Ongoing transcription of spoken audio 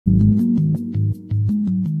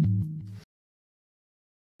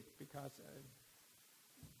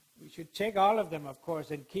should check all of them, of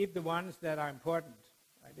course, and keep the ones that are important.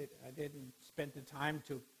 I didn't spend the time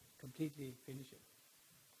to completely finish it.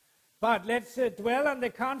 But let's dwell on the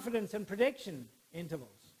confidence and prediction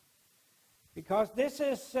intervals, because this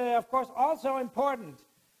is, of course, also important.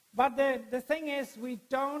 But the thing is, we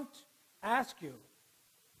don't ask you.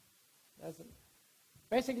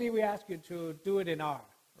 Basically, we ask you to do it in R,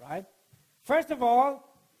 right? First of all,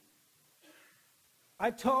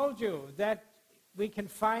 I told you that we can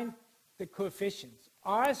find the coefficients.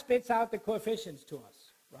 R spits out the coefficients to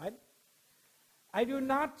us, right? I do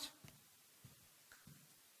not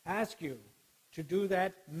ask you to do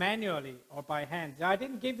that manually or by hand. I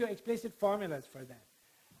didn't give you explicit formulas for that.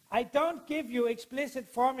 I don't give you explicit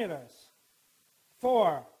formulas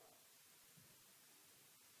for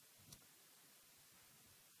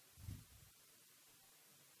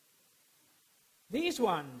these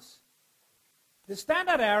ones, the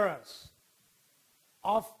standard errors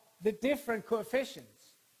of the different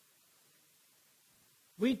coefficients.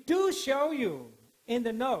 We do show you in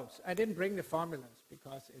the notes, I didn't bring the formulas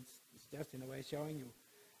because it's just in a way showing you,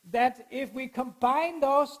 that if we combine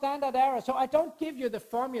those standard errors, so I don't give you the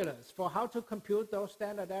formulas for how to compute those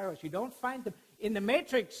standard errors. You don't find them in the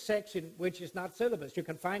matrix section, which is not syllabus. You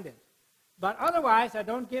can find it. But otherwise, I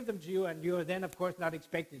don't give them to you, and you're then, of course, not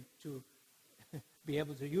expected to be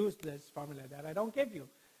able to use this formula that I don't give you.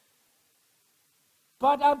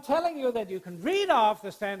 But I'm telling you that you can read off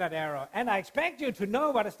the standard error, and I expect you to know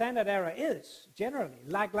what a standard error is, generally.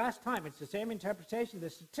 Like last time, it's the same interpretation, the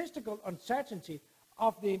statistical uncertainty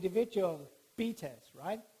of the individual betas,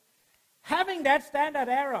 right? Having that standard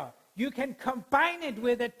error, you can combine it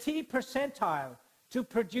with a t percentile to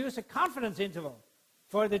produce a confidence interval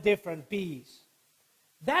for the different b's.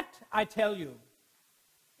 That I tell you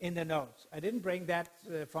in the notes. I didn't bring that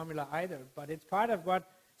formula either, but it's part of what...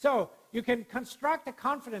 So you can construct a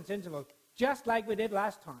confidence interval just like we did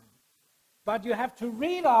last time. But you have to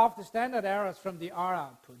read off the standard errors from the R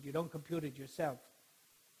output. You don't compute it yourself,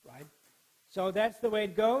 right? So that's the way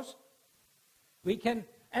it goes. We can,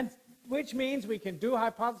 and which means we can do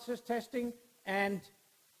hypothesis testing and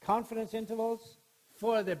confidence intervals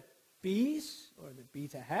for the B's, or the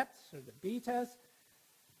beta hats, or the betas.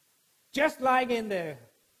 Just like in the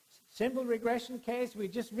simple regression case, we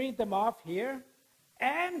just read them off here.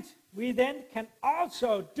 And we then can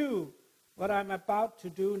also do what I'm about to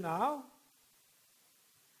do now.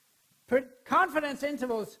 Confidence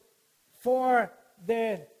intervals for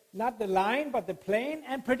the, not the line, but the plane,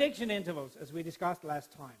 and prediction intervals, as we discussed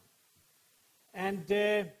last time. And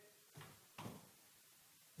the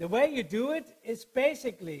way you do it is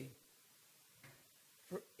basically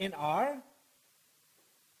in R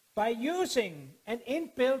by using an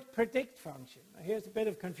inbuilt predict function. Now, here's a bit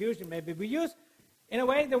of confusion maybe. We use, in a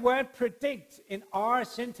way, the word predict in R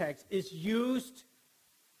syntax is used,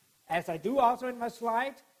 as I do also in my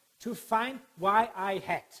slide, to find yi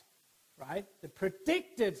hat, right? The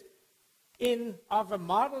predicted in of a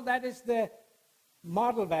model, that is the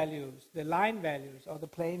model values, the line values, or the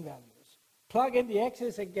plane values. Plug in the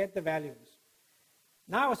x's and get the values.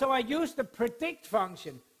 Now, so I use the predict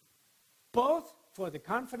function both for the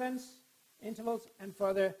confidence intervals and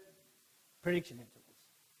for the prediction intervals.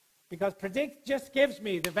 Because predict just gives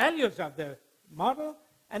me the values of the model,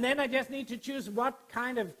 and then I just need to choose what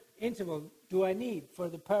kind of interval do I need for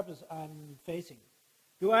the purpose I'm facing.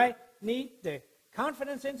 Do I need the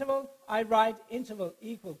confidence interval? I write interval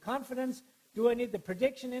equal confidence. Do I need the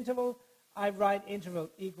prediction interval? I write interval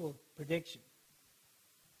equal prediction.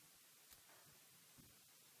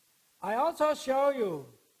 I also show you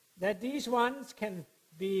that these ones can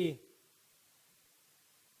be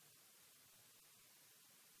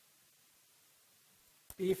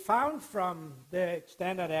found from the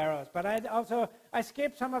standard errors. But I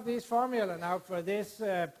skipped some of these formula now for this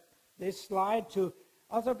slide to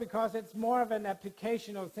also because it's more of an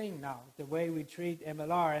applicational thing now, the way we treat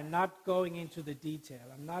MLR, and not going into the detail.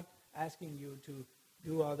 I'm not asking you to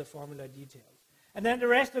do all the formula details. And then the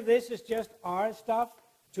rest of this is just R stuff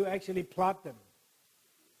to actually plot them.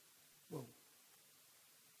 Whoa.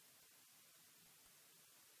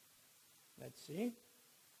 Let's see.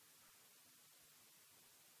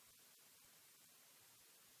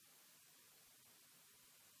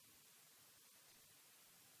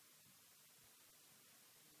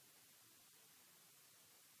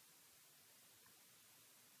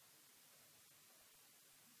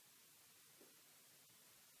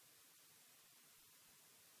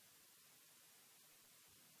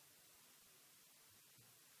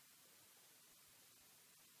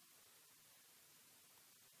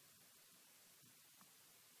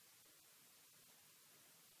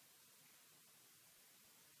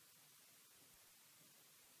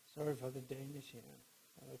 Sorry for the Danish here.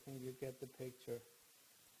 I think you get the picture.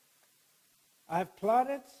 I've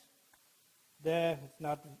plotted it's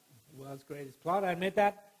not the world's greatest plot, I admit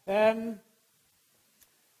that. I've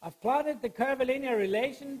plotted the curvilinear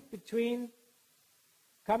relation between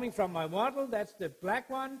coming from my model, that's the black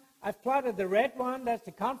one. I've plotted the red one, that's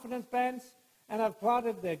the confidence bands. And I've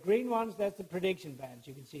plotted the green ones, that's the prediction bands.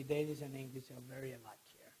 You can see Danish and English are very alike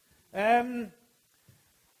here.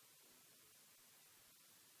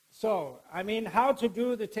 So, I mean, how to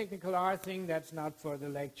do the technical R thing, that's not for the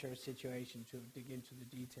lecture situation to dig into the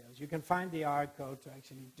details. You can find the R code to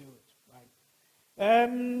actually do it, right?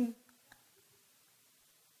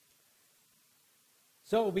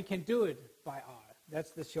 So we can do it by R.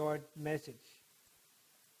 That's the short message.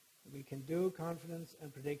 We can do confidence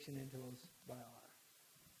and prediction intervals by R.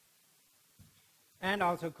 And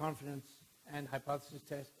also confidence and hypothesis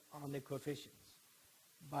test on the coefficients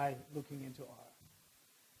by looking into R.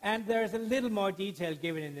 And there's a little more detail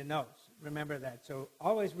given in the notes. Remember that. So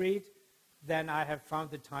always read. Then I have found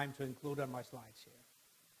the time to include on my slides here.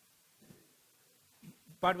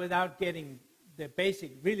 But without getting the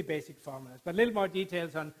basic, really basic formulas. But a little more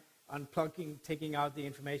details on taking out the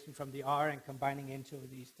information from the R and combining into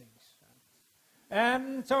these things.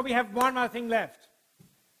 So we have one more thing left.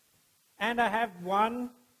 And I have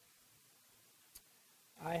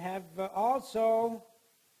also